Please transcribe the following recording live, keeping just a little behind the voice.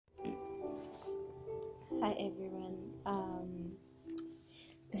Hi everyone.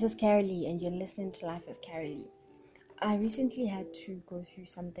 This is Carolee, and you're listening to Life as Carolee. I recently had to go through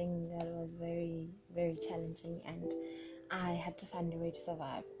something that was very, very challenging, and I had to find a way to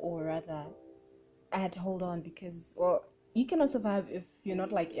survive, or rather, I had to hold on because, well, you cannot survive if you're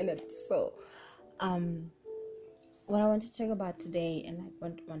not in it. So, um, what I wanted to talk about today, and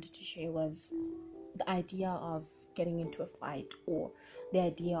wanted to share was the idea of getting into a fight or the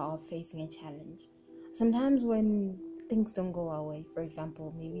idea of facing a challenge. Sometimes when things don't go our way, for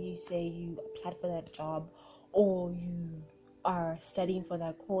example, maybe you say you applied for that job or you are studying for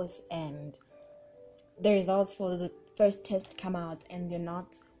that course and the results for the first test come out and they're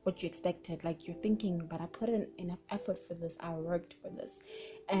not what you expected. Like, you're thinking, but I put in enough effort for this, I worked for this,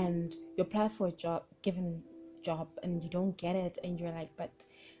 and you apply for a job and you don't get it, and you're like, but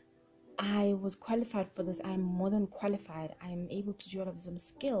I was qualified for this, I'm more than qualified, I'm able to do all of this, I'm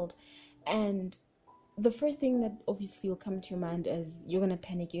skilled. And the first thing that obviously will come to your mind is you're going to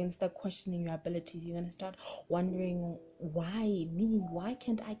panic, you're going to start questioning your abilities, you're going to start wondering, why me, why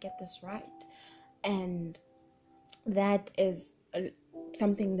can't I get this right? And that is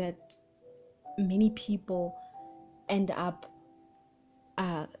something that many people end up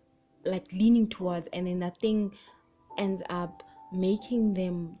leaning towards, and then that thing ends up making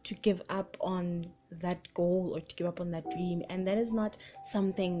them to give up on that goal or to give up on that dream. And that is not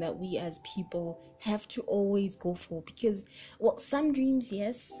something that we as people have to always go for, because, well, some dreams,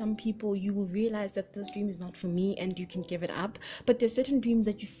 yes, some people, you will realize that this dream is not for me and you can give it up. But there's certain dreams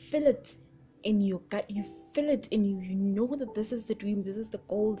that you feel it in your gut, you feel it in you, you know that this is the dream, this is the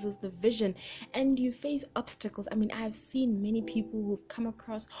goal, this is the vision, and you face obstacles. I mean, I've seen many people who've come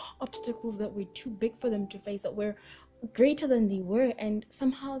across obstacles that were too big for them to face, that were greater than they were, and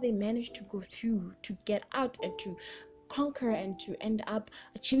somehow they managed to go through, to get out, and to conquer, and to end up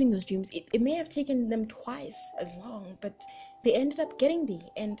achieving those dreams. It may have taken them twice as long, but they ended up getting there.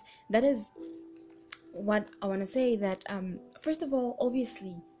 And that is what I want to say, that first of all,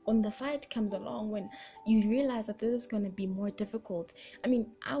 obviously, when the fight comes along, when you realize that this is going to be more difficult. I mean,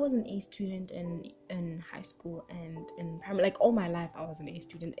 I was an A student in high school and in primary, like all my life I was an A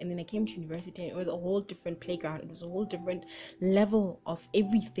student, and then I came to university and it was a whole different playground, it was a whole different level of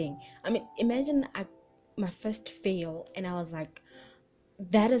everything. I mean, imagine my first fail and I was like,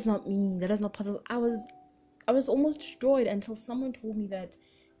 that is not me, that is not possible. I was almost destroyed until someone told me that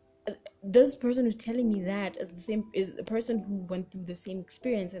this person who's telling me that is the person who went through the same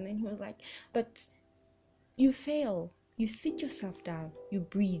experience. And then he was like, but you fail, you sit yourself down, you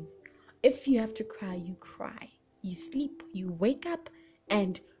breathe. If you have to cry, you cry, you sleep, you wake up,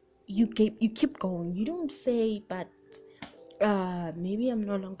 and you keep going. You don't say, but maybe I'm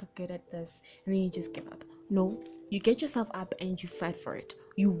no longer good at this, and then you just give up. No, you get yourself up and you fight for it,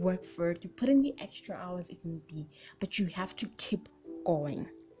 you work for it, you put in the extra hours if need be, but you have to keep going.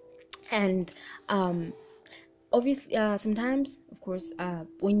 And obviously, sometimes, of course,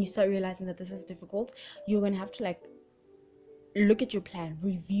 when you start realizing that this is difficult, you're gonna have to look at your plan,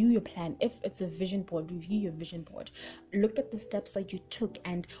 review your plan. If it's a vision board, review your vision board, look at the steps that you took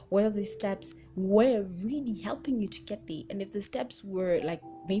and whether the steps were really helping you to get there, and if the steps were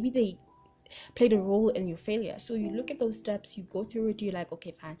maybe they played a role in your failure. So you look at those steps, you go through it, you're like,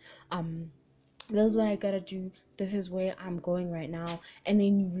 okay, fine, this is what I gotta do, this is where I'm going right now. And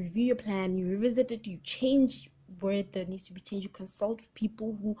then you review your plan, you revisit it, you change where there needs to be changed, you consult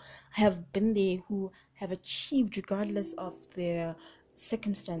people who have been there, who have achieved regardless of their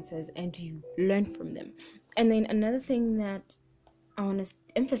circumstances, and you learn from them. And then another thing that I want to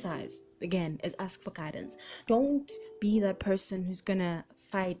emphasize again is ask for guidance. Don't be that person who's gonna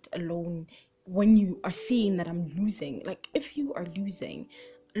fight alone when you are seeing that I'm losing. If you are losing,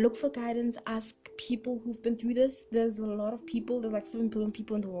 look for guidance, ask people who've been through this. There's a lot of people, there's 7 billion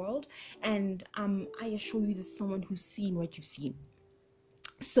people in the world, and I assure you there's someone who's seen what you've seen.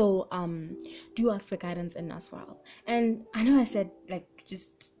 So do ask for guidance and as well. And I know I said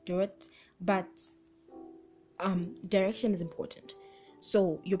just do it, but direction is important.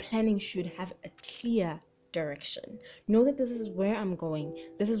 So your planning should have a clear direction. Know that this is where I'm going,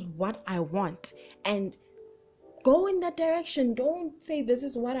 this is what I want, and go in that direction. Don't say this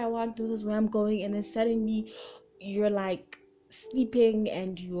is what I want, this is where I'm going, and then suddenly you're sleeping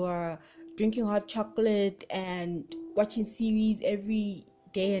and you're drinking hot chocolate and watching series every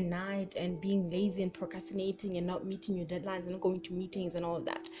day and night and being lazy and procrastinating and not meeting your deadlines and not going to meetings and all of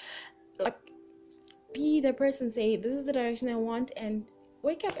that. Be the person, say this is the direction I want, and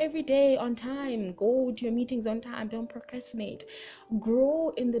wake up every day on time, go to your meetings on time, don't procrastinate,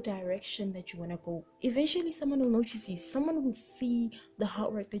 grow in the direction that you want to go. Eventually someone will notice you, someone will see the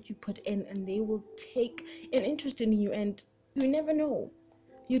hard work that you put in, and they will take an interest in you, and you never know,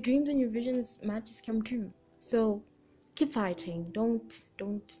 your dreams and your visions might just come true. So keep fighting, don't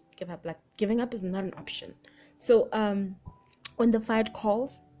give up. Like, giving up is not an option. So when the fight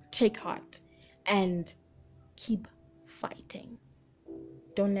calls, take heart and keep fighting.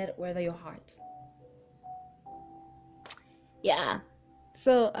 Don't let it weather your heart. Yeah.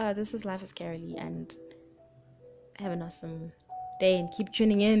 So this is Life is Carolee, and have an awesome day, and keep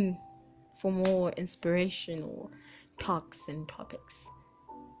tuning in for more inspirational talks and topics.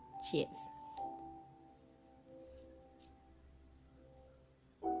 Cheers.